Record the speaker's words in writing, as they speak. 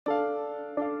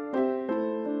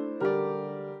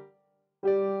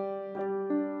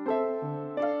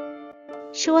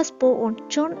She was born on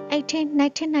June 18,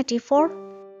 1994.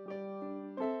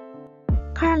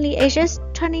 Currently ages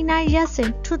 29 years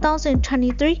in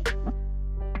 2023.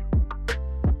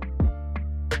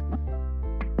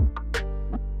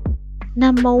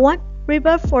 Number 1.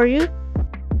 Rebirth for you.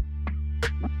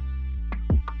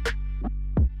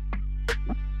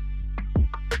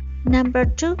 Number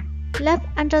 2. Left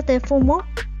under the full moon.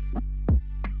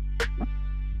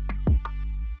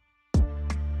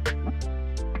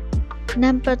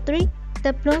 Number 3.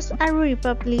 The blooms are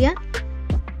Republican.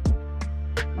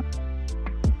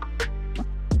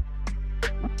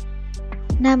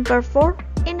 Number 4.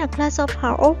 In a class of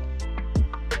her own.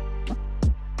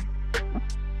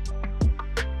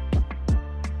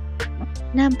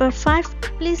 Number 5.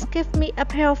 Please give me a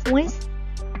pair of wings.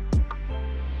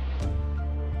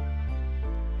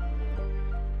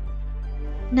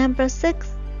 Number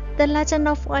 6. The Legend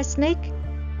of White Snake.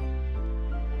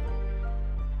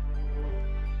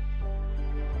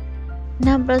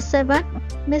 Number 7.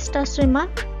 Mr. Swimmer.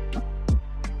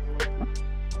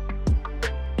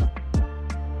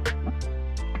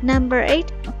 Number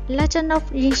 8. Legend of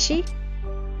Jing.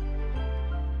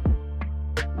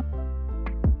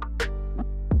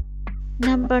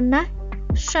 Number 9.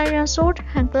 Shining Sword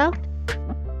and Cloud.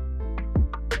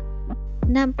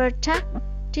 Number 10.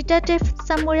 Detective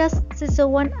Samuels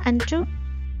Season 1 and 2.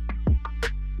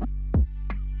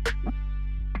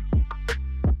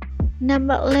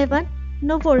 Number 11.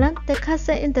 Noveland, The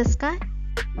Castle in the Sky.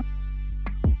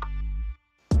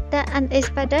 The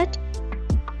Unexpected.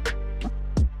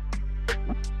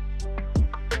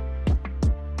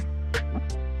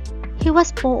 He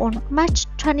was born on March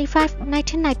 25,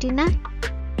 1999.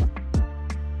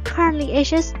 Currently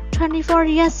ages 24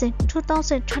 years in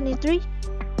 2023.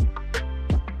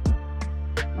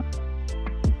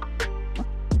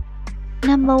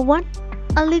 Number 1.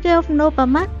 A League of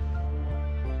Noblemen.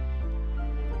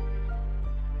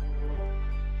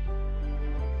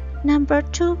 Number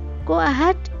 2. Go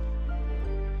Ahead.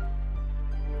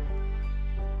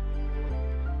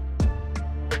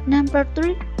 Number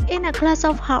 3. In a class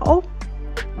of her own.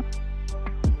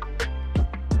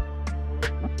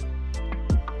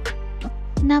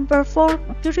 Number 4.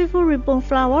 Beautiful Reborn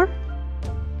Flower.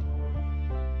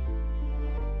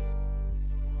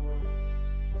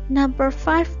 Number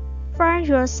 5. Find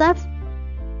Yourself.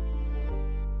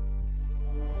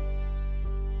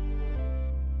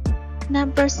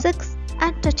 Number 6.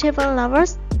 Untouchable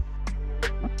Lovers.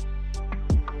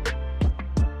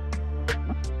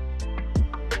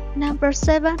 Number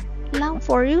 7. Long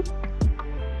for You.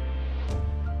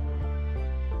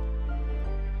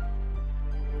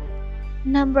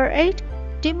 Number 8.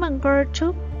 Demon Girl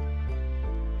 2.